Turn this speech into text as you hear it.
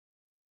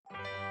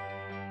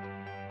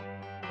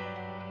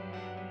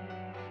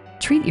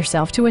treat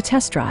yourself to a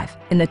test drive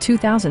in the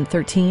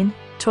 2013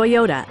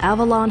 Toyota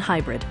Avalon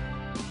Hybrid.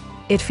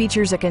 It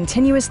features a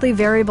continuously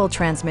variable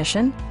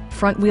transmission,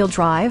 front-wheel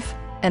drive,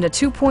 and a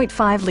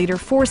 2.5-liter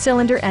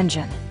four-cylinder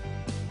engine.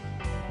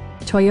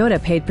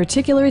 Toyota paid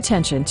particular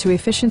attention to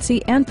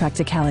efficiency and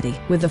practicality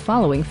with the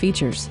following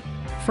features: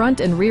 front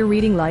and rear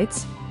reading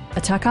lights,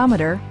 a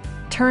tachometer,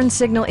 turn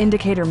signal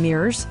indicator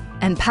mirrors,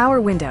 and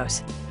power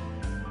windows.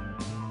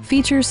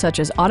 Features such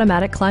as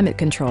automatic climate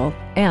control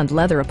and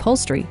leather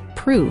upholstery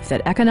prove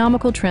that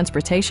economical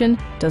transportation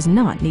does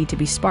not need to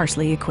be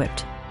sparsely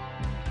equipped.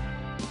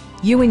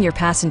 You and your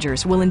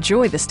passengers will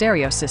enjoy the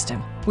stereo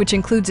system, which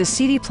includes a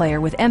CD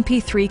player with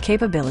MP3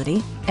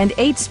 capability and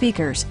 8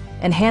 speakers,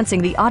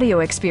 enhancing the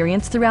audio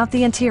experience throughout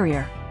the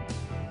interior.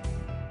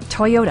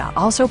 Toyota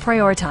also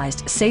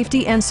prioritized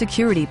safety and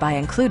security by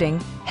including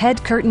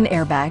head curtain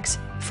airbags,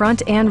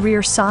 front and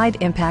rear side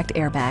impact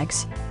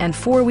airbags, and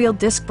four-wheel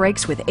disc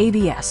brakes with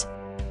ABS.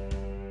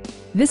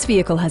 This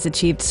vehicle has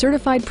achieved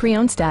certified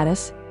pre-owned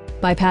status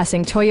by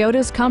passing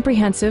Toyota's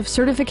comprehensive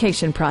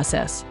certification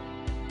process.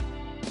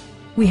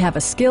 We have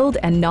a skilled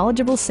and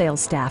knowledgeable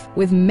sales staff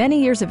with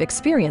many years of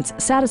experience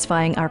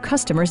satisfying our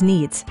customers'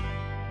 needs.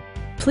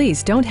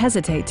 Please don't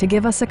hesitate to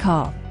give us a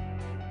call.